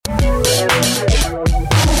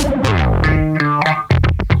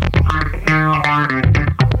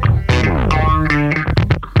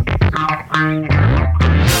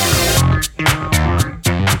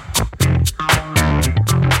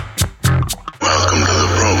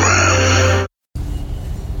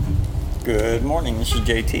Good morning, this is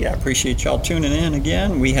JT. I appreciate y'all tuning in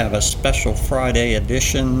again. We have a special Friday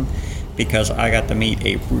edition because I got to meet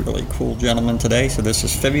a really cool gentleman today. So this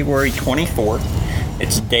is February 24th.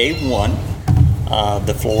 It's day one of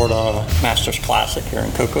the Florida Masters Classic here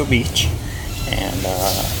in Cocoa Beach. And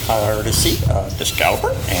courtesy of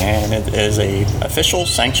Discover, and it is a official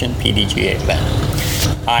sanctioned PDGA event.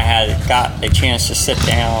 I had got a chance to sit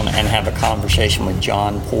down and have a conversation with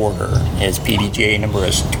John Porter. His PDGA number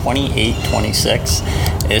is 2826.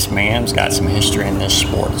 This man's got some history in this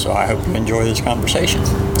sport, so I hope you enjoy this conversation.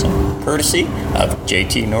 So, courtesy of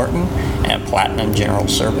JT Norton and Platinum General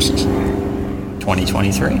Services.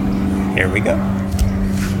 2023. Here we go.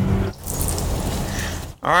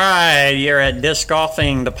 All right, you're at Disc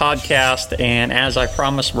Golfing, the podcast, and as I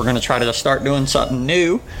promised, we're going to try to start doing something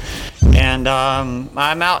new. And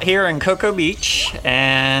I'm out here in Cocoa Beach,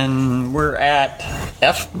 and we're at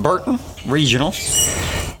F. Burton Regional.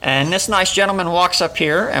 And this nice gentleman walks up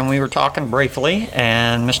here, and we were talking briefly,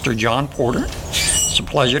 and Mr. John Porter. It's a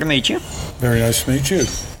pleasure to meet you. Very nice to meet you.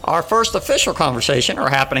 Our first official conversation are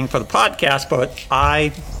happening for the podcast, but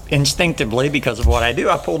I instinctively, because of what I do,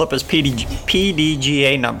 I pulled up his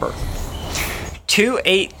PDGA number,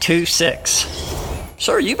 2826.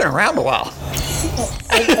 Sir, you've been around a while.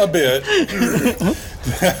 A bit.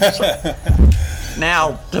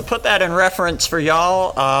 Now, to put that in reference for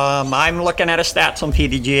y'all, I'm looking at his stats on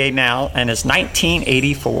PDGA now, and it's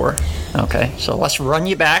 1984. Okay, so let's run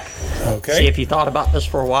you back. Okay. See if you thought about this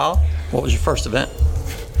for a while. What was your first event?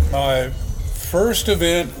 My first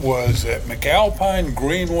event was at McAlpine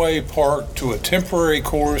Greenway Park to a temporary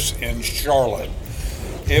course in Charlotte.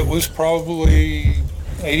 It was probably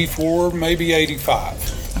 84, maybe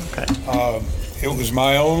 85. Okay. It was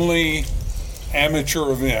my only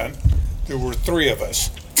amateur event. There were three of us.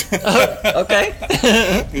 Okay.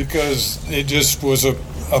 Because it just was a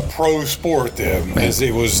pro sport then, as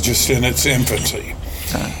it was just in its infancy.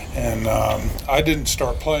 And I didn't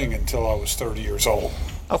start playing until I was 30 years old.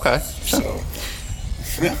 Okay. So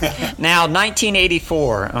now,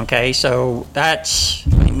 1984, okay, so that's,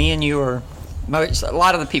 I mean, me and you are, a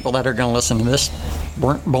lot of the people that are going to listen to this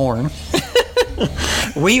weren't born.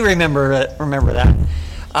 We remember that.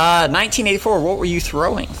 1984, what were you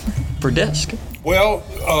throwing for disc? Well,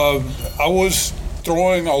 I was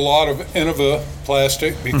throwing a lot of Innova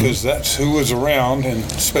plastic because that's who was around, and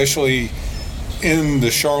especially in the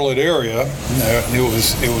Charlotte area,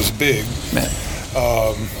 it was big.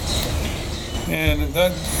 And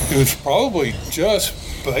that it was probably just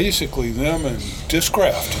basically them and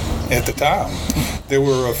Discraft at the time. There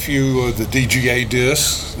were a few of the DGA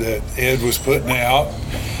discs that Ed was putting out,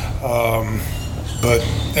 but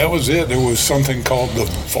that was it. There was something called the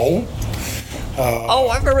Volt.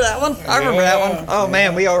 I remember that one. Oh, yeah.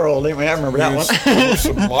 Man, we are old, didn't we? I remember that one. There was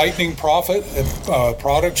some Lightning Profit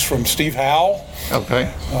products from Steve Howell. Okay.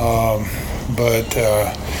 But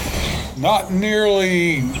not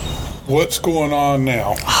nearly what's going on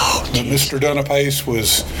now. Mr. Dunapace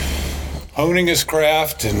was honing his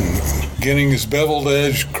craft and getting his beveled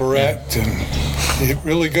edge correct, and it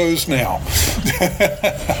really goes now.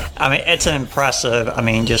 I mean, it's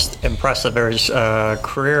just impressive. There's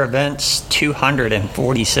career events,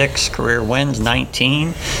 246, career wins,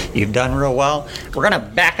 19. You've done real well. We're going to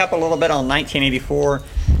back up a little bit on 1984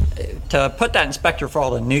 to put that in perspective for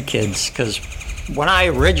all the new kids, because when I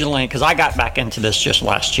got back into this just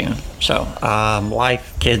last June. So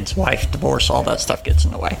wife, divorce, all that stuff gets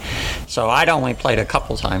in the way. So I'd only played a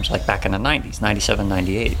couple times, like back in the 90s, 97,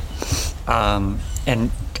 98.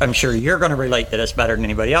 And I'm sure you're going to relate to this better than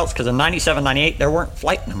anybody else, because in 97, 98, there weren't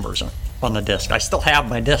flight numbers on the disc. I still have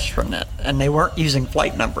my discs from that, and they weren't using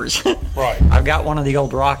flight numbers. Right. I've got one of the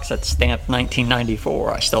old rocks that's stamped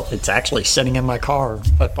 1994. It's actually sitting in my car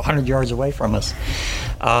up 100 yards away from us.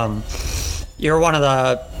 You're one of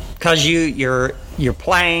the, because you're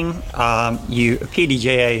playing,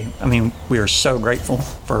 PDGA, I mean, we are so grateful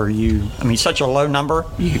for you. I mean, such a low number.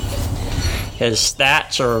 His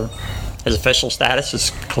official status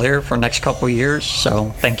is clear for the next couple of years,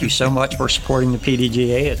 so thank you so much for supporting the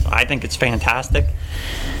PDGA. I think it's fantastic.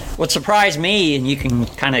 What surprised me, and you can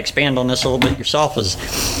kind of expand on this a little bit yourself, is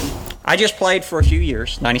I just played for a few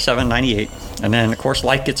years, 97, 98, and then, of course,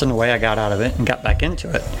 life gets in the way. I got out of it and got back into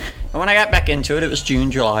it. And when I got back into it, it was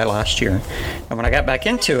June, July last year. And when I got back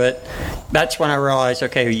into it, that's when I realized,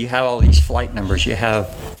 okay, you have all these flight numbers. You have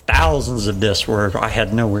thousands of discs where I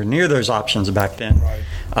had nowhere near those options back then. Right.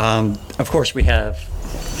 Of course, we have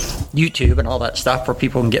YouTube and all that stuff where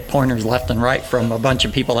people can get pointers left and right from a bunch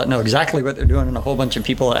of people that know exactly what they're doing and a whole bunch of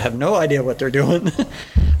people that have no idea what they're doing.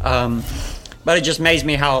 But it just amazed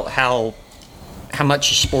me how how much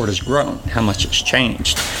the sport has grown, how much it's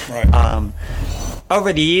changed. Right.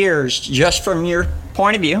 Over the years, just from your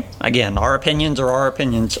point of view, again, our opinions are our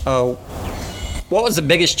opinions. What was the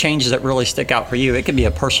biggest changes that really stick out for you? It could be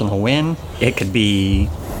a personal win. It could be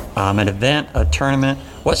an event, a tournament.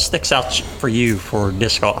 What sticks out for you for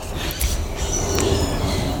disc golf?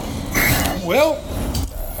 Well,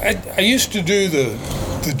 I used to do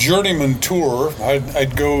the journeyman tour.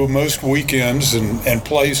 I'd go most weekends and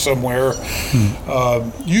play somewhere,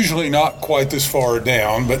 usually not quite this far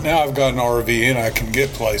down, but now I've got an RV and I can get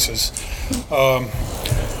places.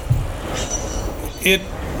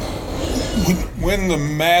 When the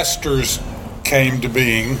Masters came to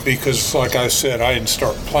being, because like I said, I didn't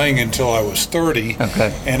start playing until I was 30,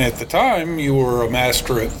 okay. And at the time you were a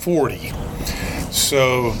master at 40.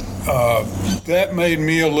 So that made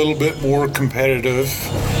me a little bit more competitive.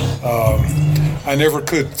 I never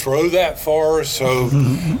could throw that far, so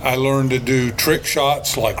I learned to do trick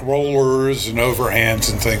shots like rollers and overhands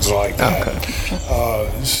and things like that.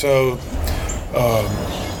 Okay. So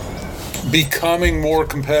becoming more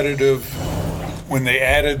competitive, when they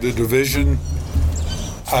added the division,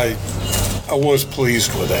 I was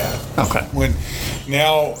pleased with that. Okay.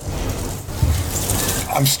 Now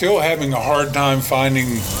I'm still having a hard time finding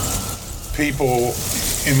people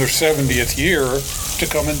in their 70th year to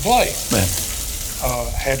come and play.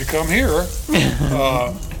 Had to come here,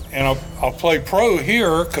 and I'll play pro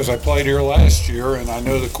here because I played here last year and I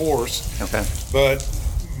know the course. Okay. But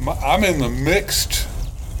I'm in the mixed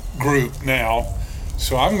group now,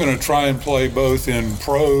 so I'm going to try and play both in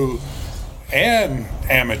pro and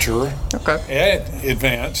amateur, and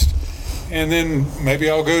advanced, and then maybe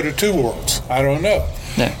I'll go to two worlds. I don't know.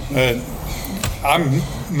 Yeah. I'm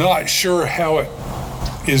not sure how it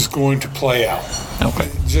is going to play out.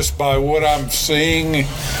 Okay. Just by what I'm seeing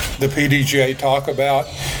the PDGA talk about,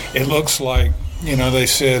 it looks like, they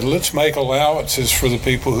said, let's make allowances for the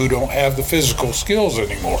people who don't have the physical skills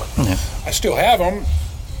anymore. Yeah. I still have them.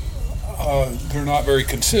 They're not very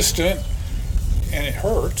consistent, and it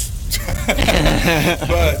hurts.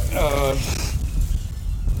 But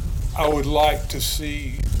I would like to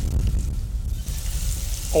see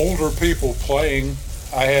older people playing.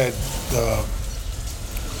 I had the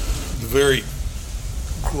very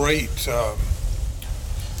great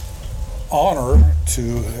honor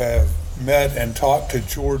to have met and talked to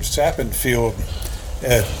George Sappenfield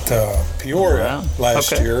at Peoria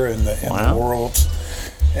last year in the Worlds,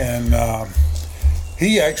 and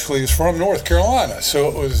he actually is from North Carolina,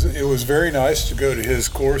 so it was very nice to go to his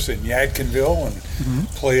course in Yadkinville and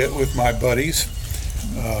play it with my buddies.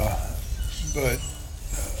 But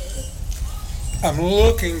I'm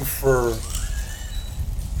looking for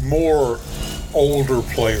more older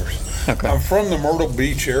players. Okay. I'm from the Myrtle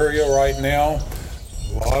Beach area right now.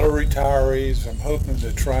 A lot of retirees. I'm hoping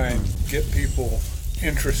to try and get people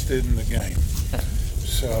interested in the game.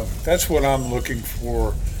 So that's what I'm looking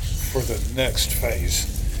for the next phase.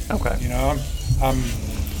 Okay. I'm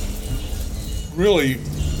really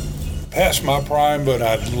past my prime, but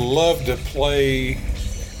I'd love to play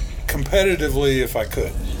competitively if I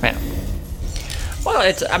could. Yeah. Well,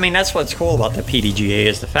 that's what's cool about the PDGA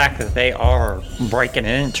is the fact that they are breaking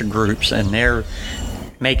it into groups and they're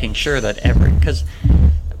making sure that because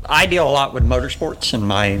I deal a lot with motorsports in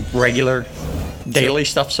my regular daily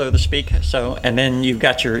stuff, so to speak. So, and then you've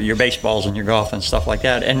got your baseballs and your golf and stuff like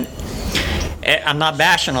that. And I'm not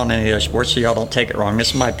bashing on any of those sports, so y'all don't take it wrong. This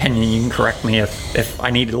is my opinion. You can correct me if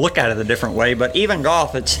I need to look at it a different way. But even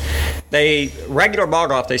golf, regular ball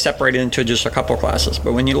golf, they separate it into just a couple classes.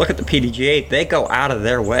 But when you look at the PDGA, they go out of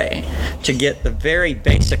their way to get the very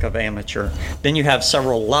basic of amateur. Then you have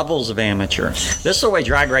several levels of amateur. This is the way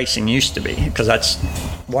drag racing used to be, because that's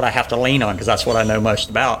what I have to lean on, because that's what I know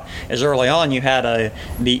most about. Is early on you had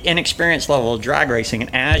the inexperienced level of drag racing,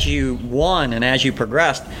 and as you won and as you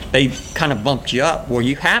progressed, they kind of bumped you up where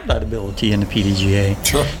you have that ability in the PDGA.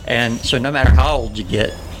 Sure. And so no matter how old you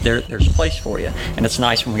get, there's a place for you. And it's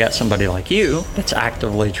nice when we got somebody like you that's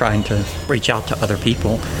actively trying to reach out to other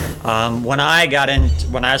people. When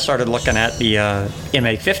I started looking at the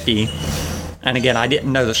MA50, and again, I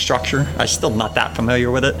didn't know the structure. I'm still not that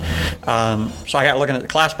familiar with it. So I got looking at the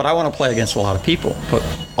class, but I want to play against a lot of people. But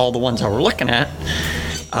all the ones I were looking at,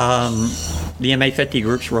 the MA50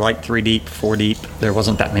 groups were like 3 deep, 4 deep. There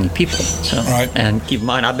wasn't that many people. So, right. And keep in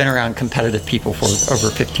mind, I've been around competitive people for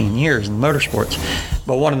over 15 years in motorsports.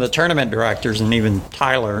 But one of the tournament directors, and even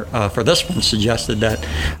Tyler for this one, suggested that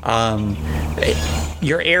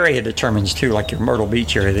your area determines too, like your Myrtle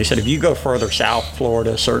Beach area. They said if you go further south,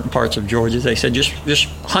 Florida, certain parts of Georgia, they said just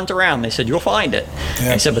hunt around. They said you'll find it.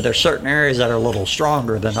 Yeah. They said, but there's certain areas that are a little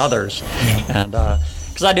stronger than others. Yeah. And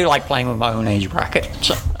because I do like playing with my own age bracket.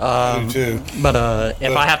 So, me too. But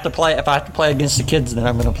if I have to play against the kids, then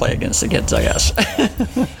I'm going to play against the kids, I guess.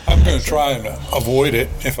 I'm going to try and avoid it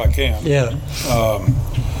if I can. Yeah.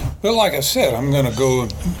 But like I said, I'm going to go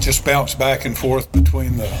just bounce back and forth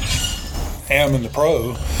between the am and the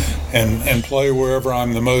pro, and play wherever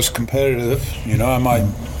I'm the most competitive. You know, I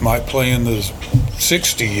might play in the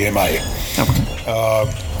 60 MA. Okay.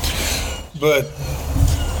 But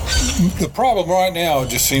the problem right now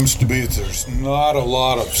just seems to be that there's not a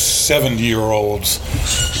lot of 70-year-olds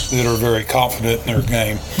that are very confident in their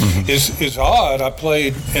game. Mm-hmm. It's odd. I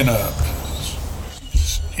played in a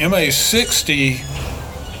MA 60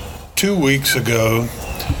 2 weeks ago,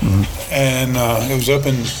 and it was up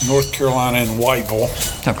in North Carolina in Whiteville.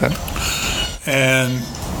 Okay. And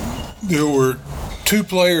there were 2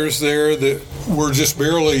 players there that were just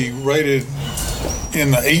barely rated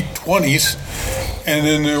in the 820s, and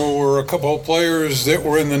then there were a couple of players that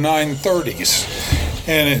were in the 930s.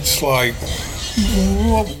 And it's like,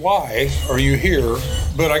 well, why are you here?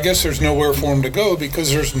 But I guess there's nowhere for them to go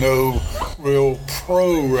because there's no real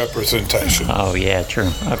pro representation. Oh, yeah,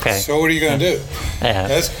 true. Okay. So what are you going to do? Yeah.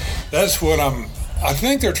 That's what I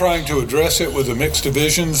think they're trying to address it with the mixed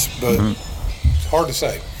divisions, but it's hard to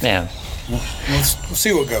say. Yeah. We'll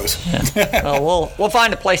see what goes. Yeah. Well, we'll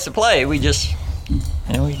find a place to play. We just...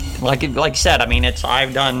 like you said, I mean,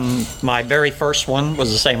 I've done my very first one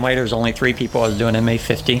was the same way. There's only 3 people. I was doing MA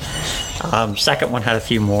 50. Second one had a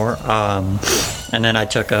few more, and then I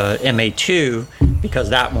took a MA 2 because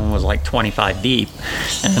that one was like 25 deep.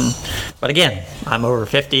 But again, I'm over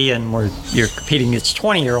 50, and you're competing against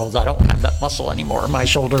 20-year-olds. I don't have that muscle anymore. My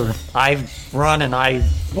shoulder, I've run and I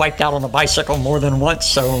wiped out on a bicycle more than once,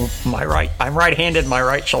 so I'm right-handed. My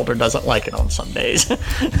right shoulder doesn't like it on some days.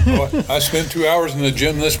 Well, I spent 2 hours in the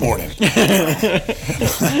gym this morning.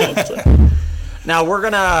 Now we're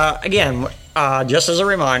gonna again, just as a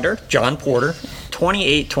reminder, John Porter,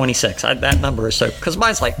 2826. That number is so because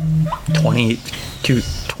mine's like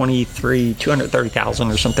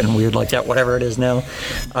 230,000 or something weird like that. Whatever it is now.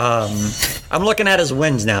 I'm looking at his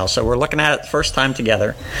wins now, so we're looking at it the first time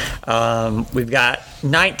together. We've got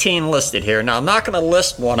 19 listed here. Now I'm not going to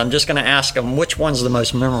list one. I'm just going to ask him which one's the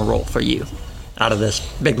most memorable for you out of this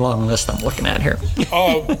big long list I'm looking at here.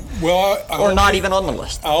 Well, or not even on the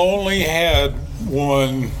list. I only had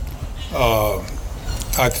one.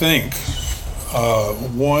 I think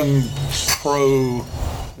one pro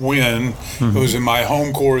win. Mm-hmm. It was in my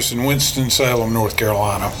home course in Winston-Salem, North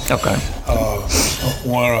Carolina. Okay.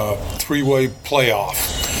 Won a 3-way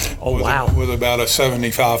playoff. Oh, wow. With about a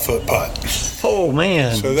 75-foot putt. Oh,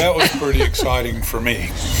 man. So that was pretty exciting for me.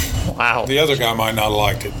 Wow. The other guy might not have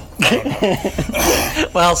liked it.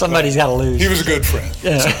 Well, somebody's got to lose. He was a good friend.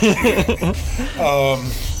 Yeah.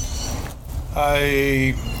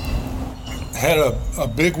 I had a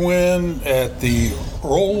big win at the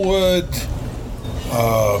Earlwood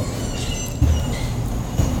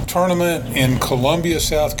tournament in Columbia,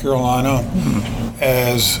 South Carolina,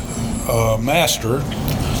 as a master.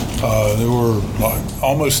 There were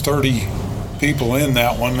almost 30 people in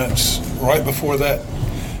that one. That's right before that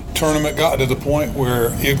tournament got to the point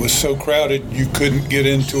where it was so crowded you couldn't get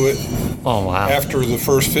into it. Oh, wow. After the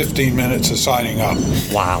first 15 minutes of signing up.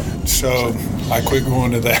 Wow. So I quit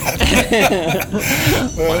going to that.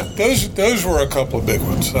 But those were a couple of big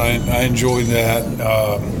ones. I enjoyed that.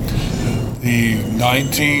 The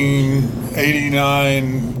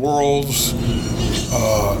 1989 Worlds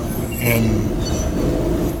in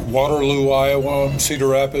Waterloo, Iowa, Cedar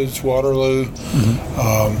Rapids, Waterloo.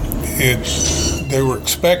 Mm-hmm. They were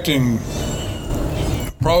expecting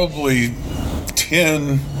probably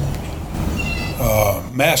 10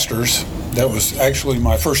 Masters. That was actually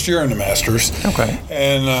my first year in the Masters. Okay.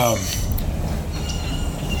 And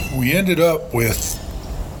we ended up with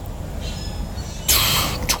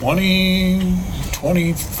 20,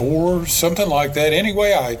 24, something like that.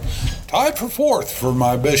 Anyway, I tied for 4th for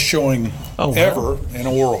my best showing ever in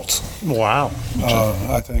a Worlds. Wow.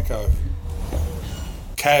 I think I've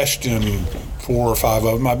cashed in 4 or 5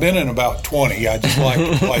 of them. I've been in about 20. I just like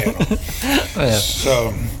playing them. Yeah.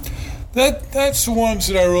 So that's the ones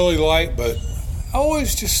that I really like, but I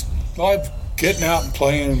always just like getting out and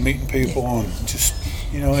playing and meeting people and just,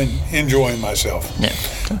 and enjoying myself. Yeah.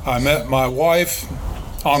 I met my wife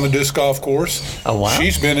on the disc golf course. Oh, wow.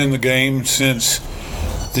 She's been in the game since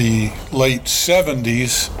the late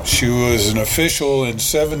 70s. She was an official in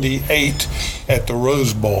 78 at the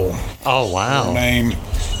Rose Bowl. Oh, wow. Her name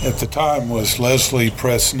at the time was Leslie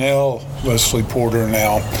Presnell, Leslie Porter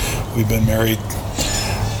now. We've been married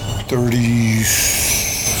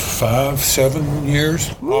 7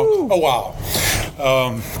 years. Woo. Oh, wow.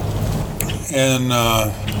 And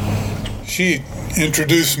she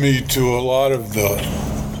introduced me to a lot of the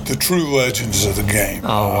true legends of the game.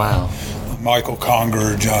 Oh, wow. Michael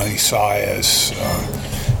Conger, Johnny Sias.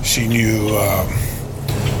 She knew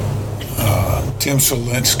Tim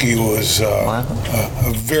Solinsky was Wow.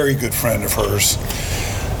 a very good friend of hers.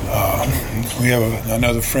 We have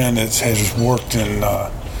another friend that has worked in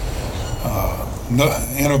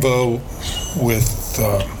Innovo with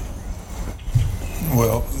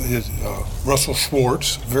Russell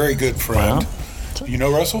Schwartz, very good friend. Wow. You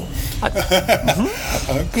know Russell?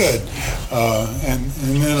 Good. And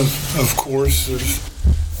then, of course, there's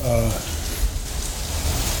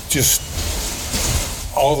just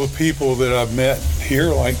all the people that I've met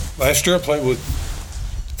here. Like last year I played with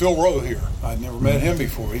Phil Rowe here. I'd never met him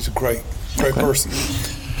before. He's a great person.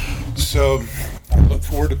 So I look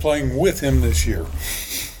forward to playing with him this year.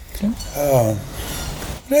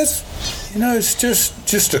 It's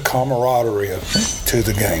just a camaraderie to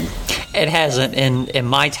the game. It hasn't in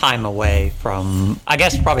my time away from, I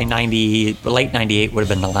guess probably late 98 would have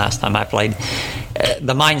been the last time I played.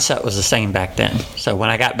 The mindset was the same back then. So when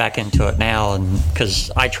I got back into it now, and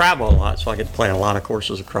because I travel a lot, so I get to play a lot of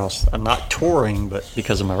courses across. I'm not touring, but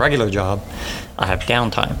because of my regular job, I have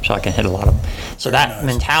downtime, so I can hit a lot of them. So that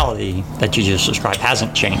mentality that you just described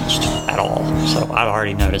hasn't changed at all. So I've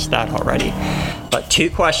already noticed that already. But 2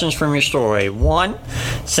 questions from your story. One,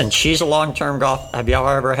 since she's a long-term golf, have y'all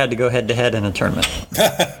ever had to go head-to-head in a tournament?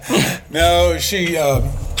 No, she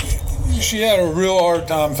had a real hard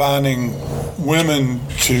time finding women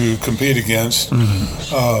to compete against.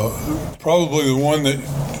 Mm-hmm. Probably the one that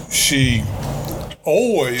she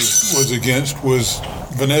always was against was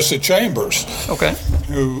Vanessa Chambers. Okay.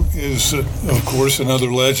 Who is, of course,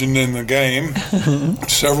 another legend in the game.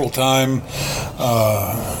 Several-time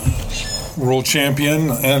world champion,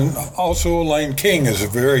 and also Elaine King is a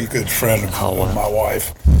very good friend of my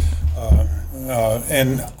wife.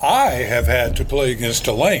 And I have had to play against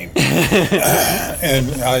Elaine.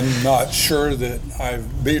 And I'm not sure that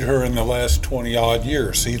I've beat her in the last 20-odd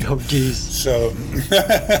years either. Oh, geez. So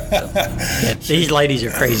these ladies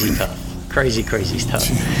are crazy tough. Crazy tough.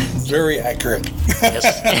 Very accurate. Yes.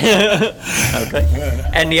 Okay.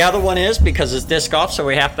 And the other one is, because it's disc golf, so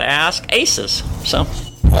we have to ask aces. So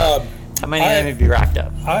how many have you racked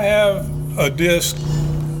up? I have a disc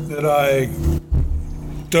that I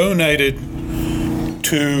donated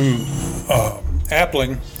to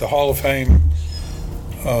Appling, the Hall of Fame,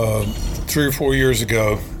 3 or 4 years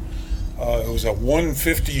ago. It was a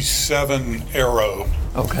 157 Arrow.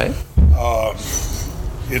 Okay.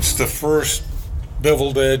 It's the first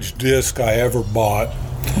beveled edge disc I ever bought.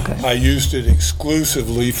 Okay. I used it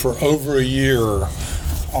exclusively for over a year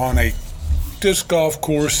on a disc golf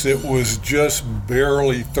course that was just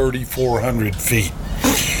barely 3,400 feet.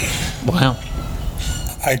 Wow.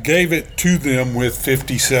 I gave it to them with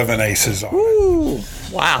 57 aces on Ooh,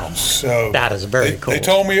 it. wow. So that is very cool. They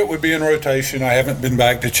told me it would be in rotation. I haven't been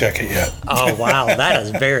back to check it yet. Oh, wow. That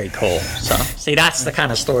is very cool. So, see, that's the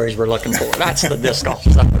kind of stories we're looking for. That's the disc golf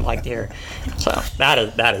stuff we'd like to hear. So,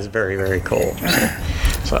 that is very, very cool.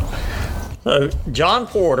 So John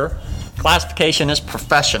Porter, classification is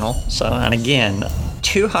professional. So, and again,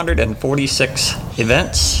 246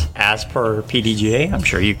 events as per PDGA. I'm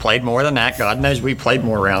sure you played more than that. God knows we played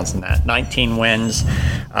more rounds than that. 19 wins.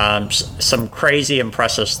 Some crazy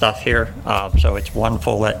impressive stuff here. So it's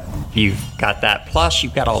wonderful that you've got that. Plus,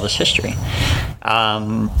 you've got all this history.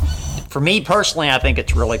 For me personally, I think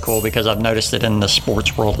it's really cool because I've noticed it in the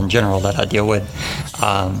sports world in general that I deal with.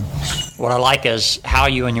 What I like is how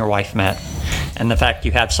you and your wife met and the fact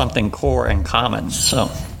you have something core in common. So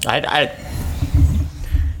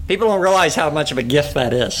people don't realize how much of a gift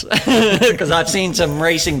that is because I've seen some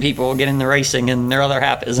racing people get into racing and their other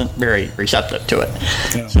half isn't very receptive to it.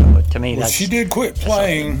 Yeah. So to me, she did quit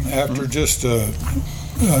playing after just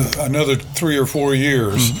another 3 or 4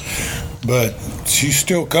 years, but she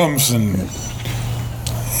still comes and.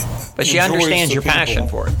 But she understands your passion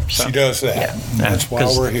for it. So. She does that. Yeah. That's why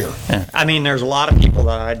we're here. Yeah. I mean, there's a lot of people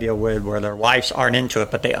that I deal with where their wives aren't into it,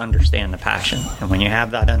 but they understand the passion. And when you have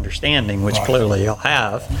that understanding, which clearly you'll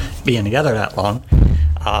have, being together that long,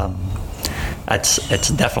 it's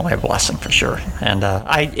definitely a blessing for sure. And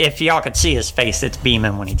if y'all could see his face, it's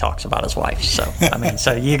beaming when he talks about his wife. So I mean,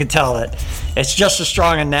 so you can tell that it's just as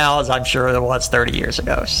strong now as I'm sure it was 30 years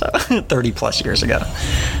ago. So 30 plus years ago.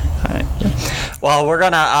 All right. Well, we're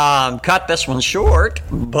gonna cut this one short,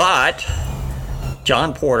 but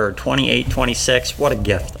John Porter, 2826, what a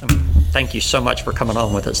gift. Thank you so much for coming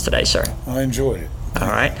on with us today, sir. I enjoyed it. All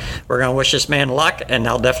right. We're going to wish this man luck, and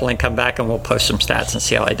I'll definitely come back and we'll post some stats and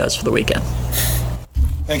see how he does for the weekend.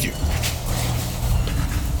 Thank you.